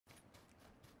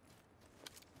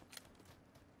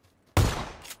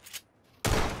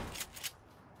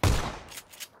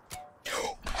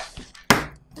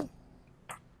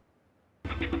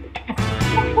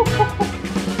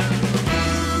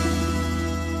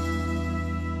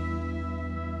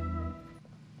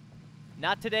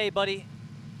Not today, buddy.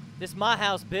 This is my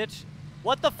house, bitch.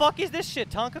 What the fuck is this shit?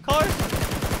 Tonka cars?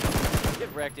 Get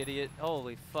wrecked, idiot.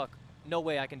 Holy fuck. No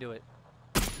way I can do it.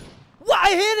 What? I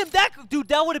hit him! Dude,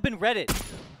 that would have been Reddit.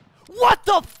 What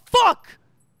the fuck?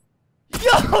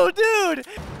 Yo, dude!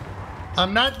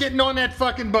 I'm not getting on that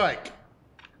fucking bike.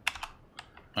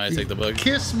 I take the bug.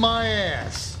 Kiss my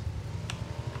ass.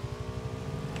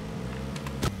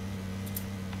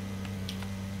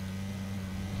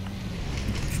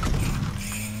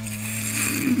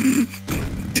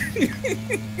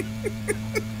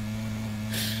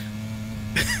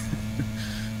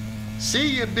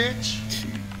 See ya, bitch.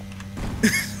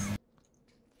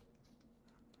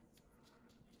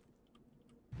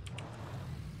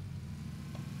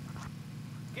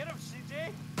 Get him,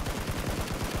 CJ.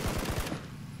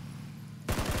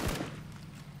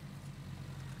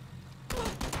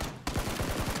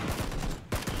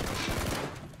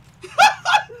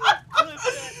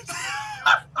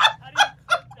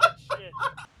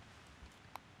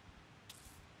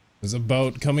 There's a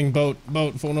boat coming, boat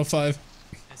 405.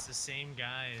 It's the same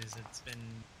guys. It's been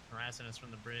harassing us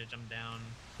from the bridge. I'm down.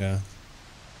 Yeah.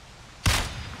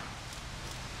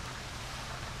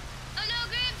 Oh no,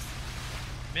 Grips!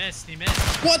 Missed. He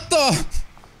missed. What the?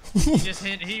 He just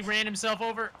hit. He ran himself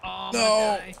over. Oh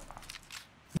No.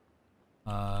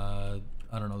 my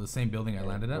I don't know. The same building I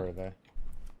landed at. Where are they?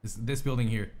 This building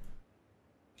here.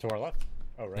 To our left?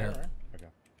 Oh, right, Yeah. right. Okay.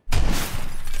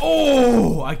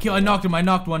 Oh! I knocked him. I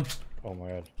knocked one. Oh my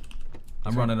god.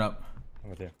 I'm running up. I'm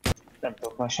with you. Nem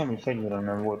tudok, már semmi fegyverem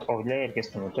nem volt. Ahogy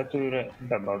leérkeztem a tetőre,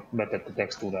 betette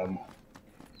textúrába.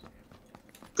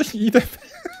 Ide.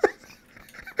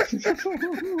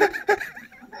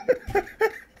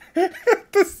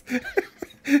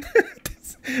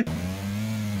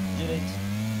 Direito.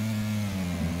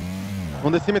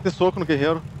 Vamos descer e meter soco no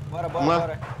guerreiro. Bora, Vamos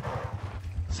lá.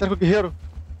 Sério, guerreiro?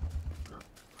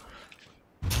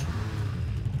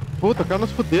 Puta, o cara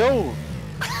nos fudeu.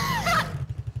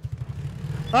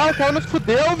 Ah, o cara nos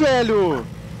fudeu, velho.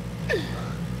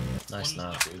 Nice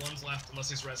now, dude. One's left unless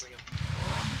he's rezzing him.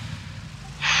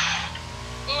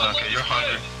 Okay, you're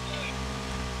hungry.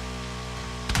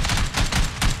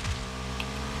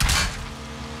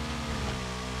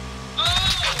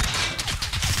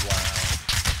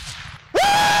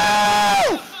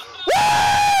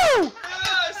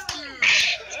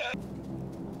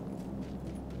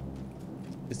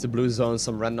 Is the blue zone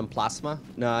some random plasma?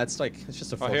 No, it's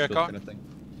just a force field kind of thing.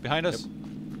 Behind us.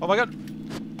 Oh my god.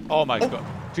 Oh my god.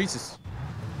 Jesus.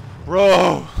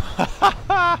 Bro.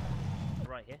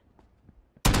 Right here.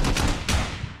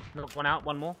 Knocked one out,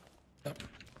 one more.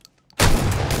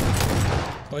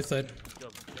 Both side.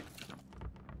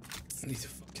 I need to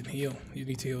fucking heal. You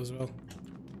need to heal as well.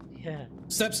 Yeah.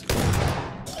 Steps.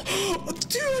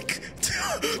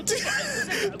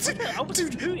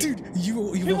 Dude, you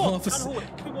were half a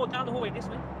Can we walk down the hallway this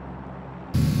way?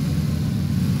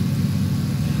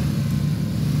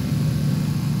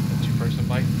 Two-person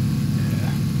bike.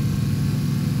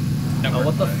 Yeah. Oh,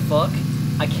 what the fuck?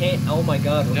 I can't. Oh my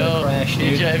god, we're gonna crash,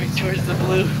 dude. You're driving towards the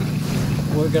blue.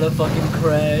 We're gonna fucking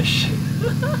crash.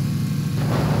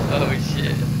 Oh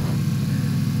shit.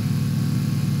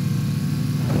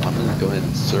 I'm gonna go in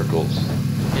circles.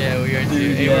 Yeah, we are too.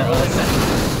 Dude, Hey, yeah. we're rolling back.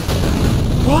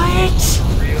 What?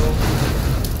 Real.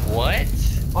 What?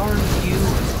 Are you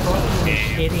fucking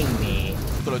kidding me?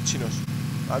 Los chinos.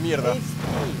 A mierda.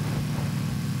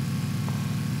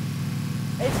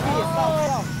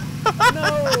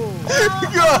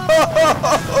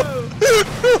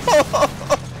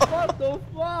 What the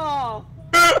fuck?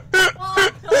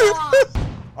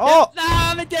 Oh!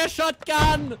 Na, mit der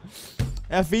Shotgun!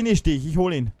 Er finisht dich, ich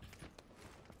hol ihn.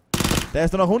 Der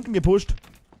ist doch nach unten gepusht.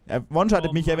 Er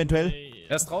one-shottet mich eventuell.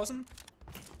 Er ist draußen.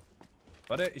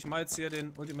 Warte, ich mach jetzt hier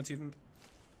den ultimativen.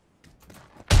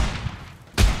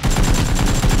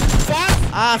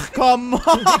 Ach komm!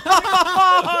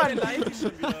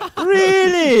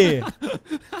 Really?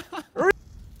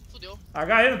 Fudeu.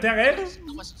 HE, não tem HE?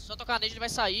 Não, mas se eu tocar nele, ele vai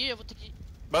sair. Eu vou ter que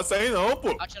Vai sair não,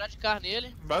 pô. atirar de carro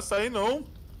nele. Vai sair não.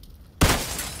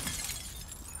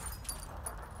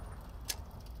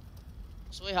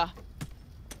 Se eu errar.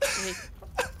 Errei.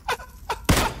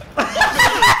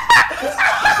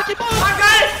 Nossa, que bom!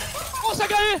 HE! Nossa,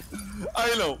 HE!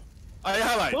 Aí não. Aí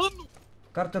highlight. Mano!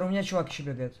 Картер, у меня чувак еще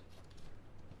бегает.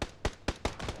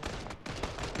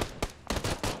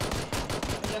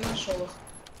 Я нашел их.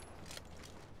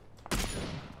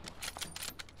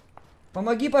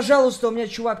 Помоги, пожалуйста, у меня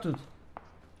чувак тут.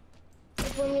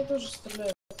 По мне тоже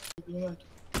стреляют, не понимаю.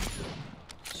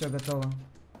 Все, готово.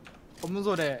 없는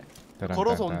소리.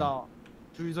 걸어서 온다.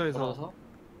 주유소에서.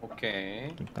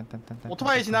 오케이.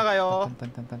 오토바이 지나가요. 오토바이 지나가요.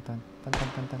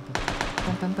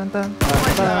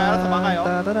 알아서 막아요.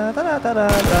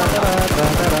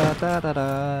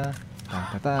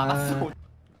 막았어.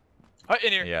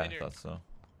 In here. Yeah, In here. I thought so.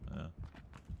 Yeah.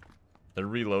 They're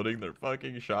reloading their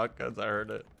fucking shotguns. I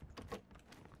heard it.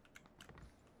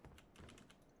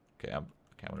 Okay, I'm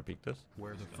gonna peek this.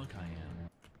 Where the fuck I am?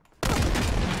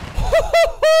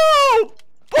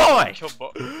 Boy!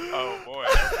 Oh boy.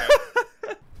 Okay.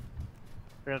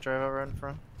 We're gonna drive over in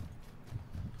front.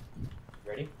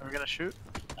 Ready? Are we gonna shoot?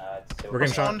 We're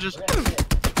getting shot. Someone just.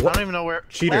 I don't even know where.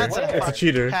 Cheater. That's It's a fucking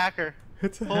cheater. Hacker.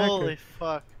 It's a Holy hacker.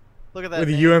 fuck. Look at that. With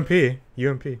a name.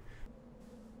 UMP.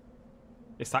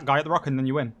 It's that guy at the rock and then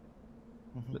you win.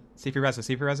 See if he reses.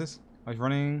 See if he reses. Oh, he's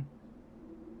running.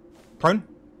 Prone?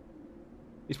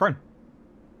 He's prone.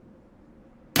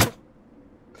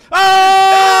 Ah!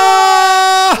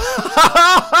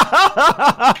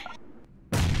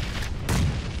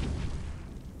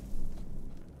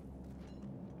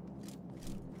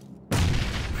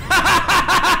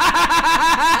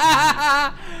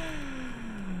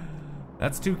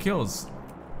 That's 2 kills.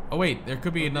 Oh wait, there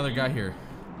could be another guy here.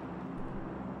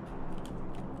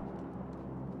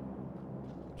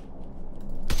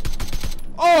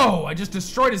 Oh, I just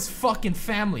destroyed his fucking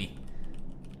family.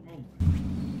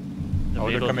 Oh,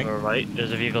 they're coming. To our right.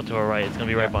 There's a vehicle to our right. It's gonna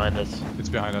be right behind us. It's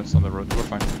behind us on the road. We're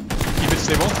fine. Keep it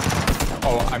stable.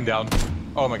 Oh, I'm down.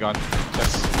 Oh my god.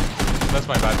 That's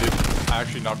my bad, dude. I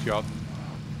actually knocked you out.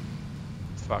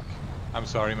 Fuck. I'm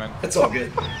sorry, man. It's all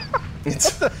good.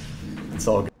 It's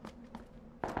all good.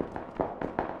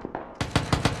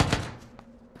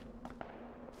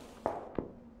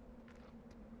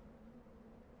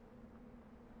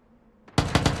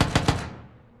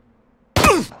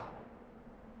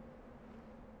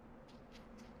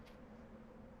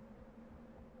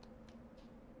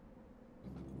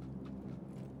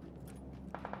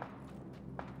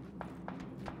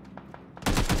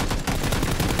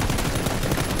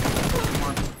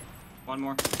 One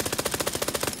more.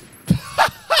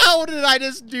 How did I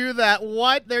just do that?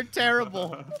 What? They're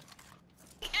terrible.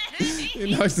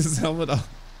 He knocks his helmet off.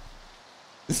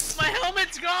 My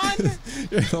helmet's gone.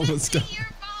 Your helmet's gone. Your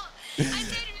fault. I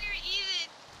said we were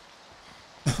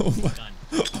even. Oh my. Done.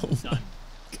 Oh Done.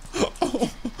 Oh,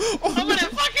 oh, I'm gonna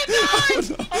fucking die.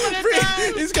 no. I'm gonna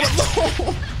die. He's gonna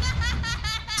blow.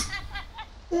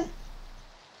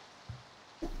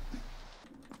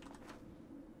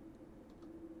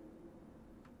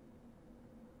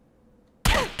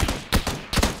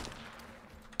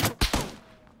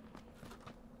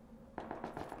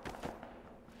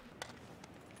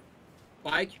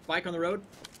 Bike on the road.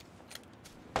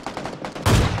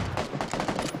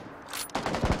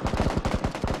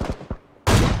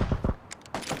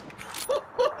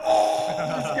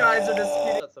 These guys are just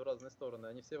speeding. В разные стороны,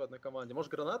 они все в одной команде. Можешь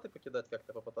гранаты покидать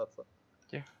как-то попытаться?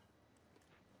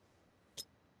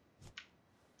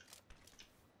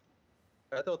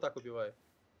 А это вот так убивай.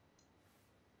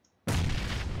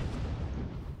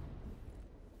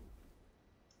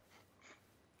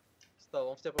 Встал,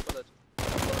 он в тебя попадает.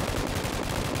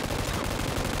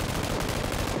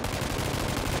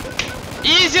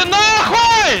 Изи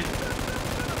нахуй!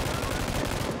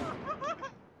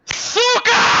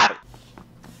 Сука!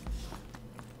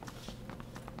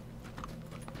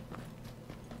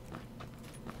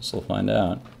 We'll find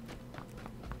out.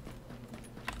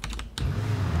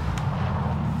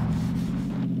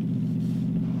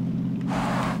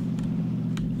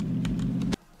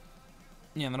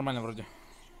 Не, нормально вроде.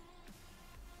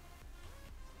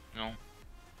 Ну.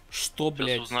 Что, блядь?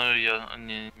 Сейчас узнаю я.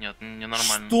 Нет, не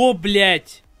нормально. Что,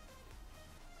 блядь?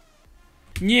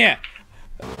 Не!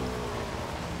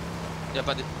 Y'a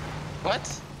pas de...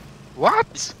 What?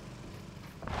 What?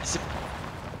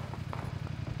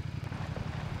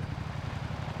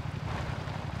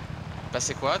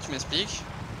 Passé quoi? Tu m'expliques?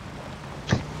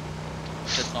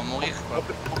 Peut-être en mourir quoi.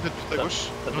 Peut-être tout à gauche.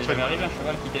 Ça t'est jamais arrivé un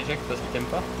cheval qui t'éjecte parce qu'il t'aime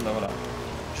pas? Bah voilà.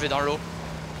 Je vais dans l'eau.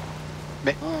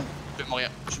 Mais... Je vais mourir,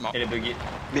 je suis mort. Elle est buggée.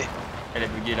 Mais... Elle est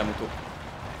buggée la moto.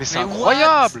 Mais c'est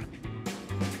incroyable!